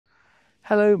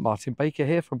Hello, Martin Baker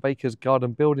here from Baker's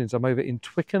Garden Buildings. I'm over in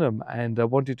Twickenham and I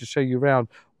wanted to show you around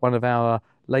one of our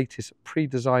latest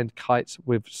pre-designed kites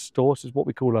with stores. It's what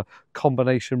we call a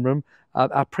combination room.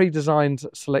 Our pre-designed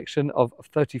selection of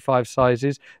 35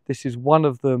 sizes. This is one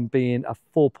of them being a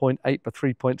 4.8 by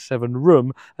 3.7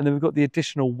 room, and then we've got the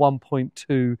additional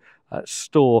 1.2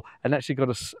 store, and actually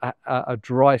got a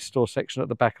dry store section at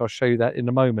the back. I'll show you that in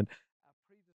a moment.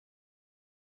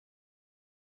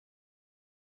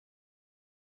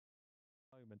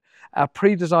 Our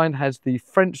pre-design has the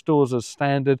French doors as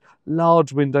standard,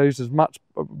 large windows, as much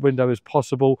window as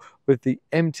possible, with the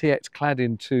MTX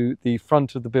cladding to the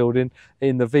front of the building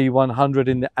in the V100,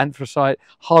 in the anthracite,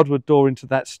 hardwood door into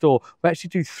that store. We actually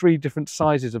do 3 different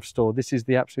sizes of store. This is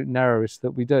the absolute narrowest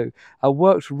that we do.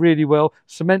 Works really well.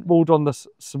 Cement wall,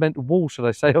 should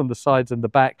I say, on the sides and the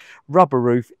back. Rubber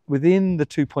roof within the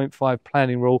 2.5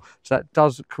 planning rule, so that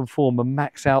does conform and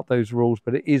max out those rules,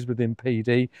 but it is within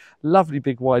PD. Lovely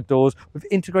big wide doors with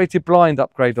integrated blind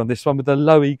upgrade on this one with the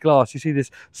low E glass. You see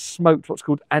this smoked, what's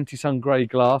called anti-sun grey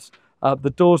glass. The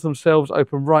doors themselves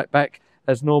open right back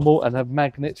as normal and have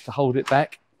magnets to hold it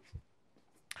back.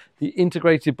 The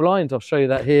integrated blinds, I'll show you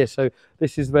that here. So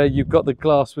this is where you've got the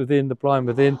glass within, the blind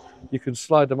within. You can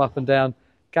slide them up and down,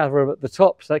 gather them at the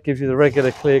top, so that gives you the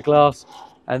regular clear glass.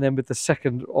 And then with the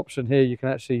second option here, you can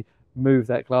actually move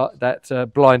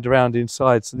that blind around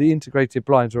inside. So the integrated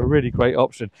blinds are a really great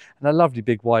option, and a lovely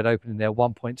big wide opening there,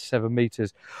 1.7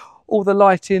 meters. All the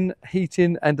lighting,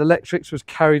 heating and electrics was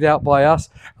carried out by us.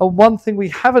 And one thing we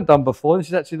haven't done before, this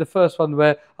is actually the first one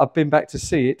where I've been back to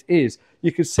see it, is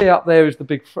you can see up there is the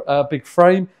big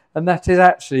frame, and that is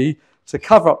actually to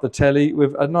cover up the telly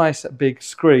with a nice big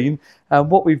screen. And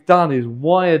what we've done is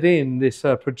wired in this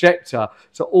projector,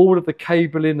 so all of the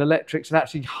cabling, electrics and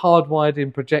actually hardwired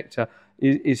in projector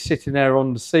is sitting there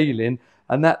on the ceiling,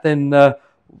 and that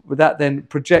then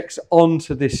projects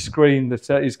onto this screen that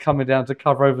is coming down to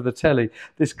cover over the telly.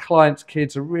 This client's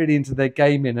kids are really into their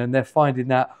gaming, and they're finding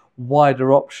that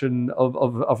wider option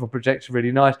of a projector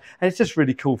really nice, and it's just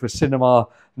really cool for cinema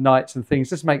nights and things.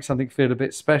 Just make something feel a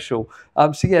bit special.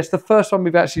 So yes, the first one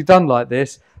we've actually done like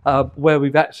this, where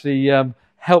we've actually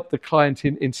helped the client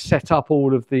in set up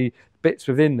all of the bits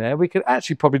within there. We could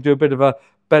actually probably do a bit of a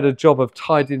better job of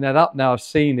tidying that up now I've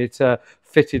seen it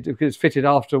fitted, because it's fitted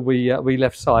after we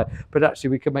left site, but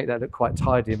actually we can make that look quite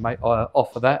tidy and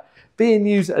offer that. Being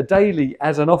used daily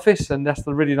as an office, and that's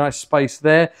the really nice space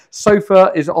there.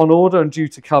 Sofa is on order and due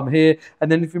to come here,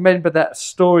 and then if you remember, that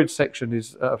storage section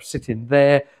is sitting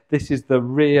there. This is the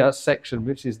rear section,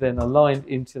 which is then a lined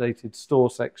insulated store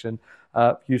section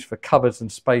used for cupboards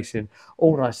and spacing,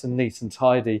 all nice and neat and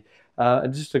tidy.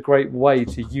 And just a great way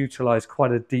to utilise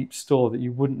quite a deep store that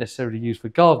you wouldn't necessarily use for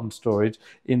garden storage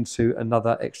into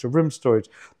another extra room storage.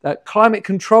 Climate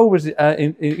control was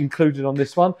included on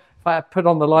this one. I put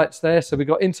on the lights there, so we've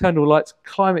got internal lights,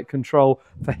 climate control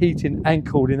for heating and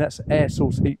cooling. That's air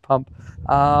source heat pump.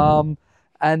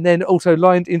 And then also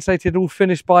lined, insulated, all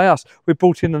finished by us. We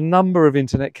brought in a number of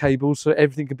internet cables so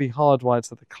everything can be hardwired,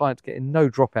 so the client's getting no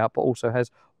dropout, but also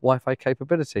has Wi-Fi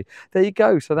capability. There you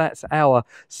go. So that's our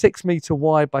 6 meter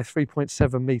wide by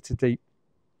 3.7 meter deep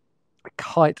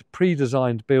kite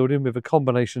pre-designed building with a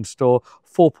combination store,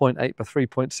 4.8 by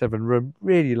 3.7 room.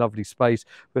 Really lovely space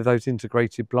with those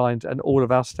integrated blinds and all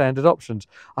of our standard options.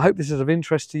 I hope this is of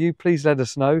interest to you. Please let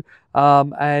us know.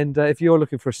 And if you're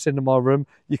looking for a cinema room,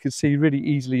 you can see really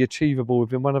easily achievable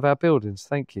within one of our buildings.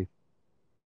 Thank you.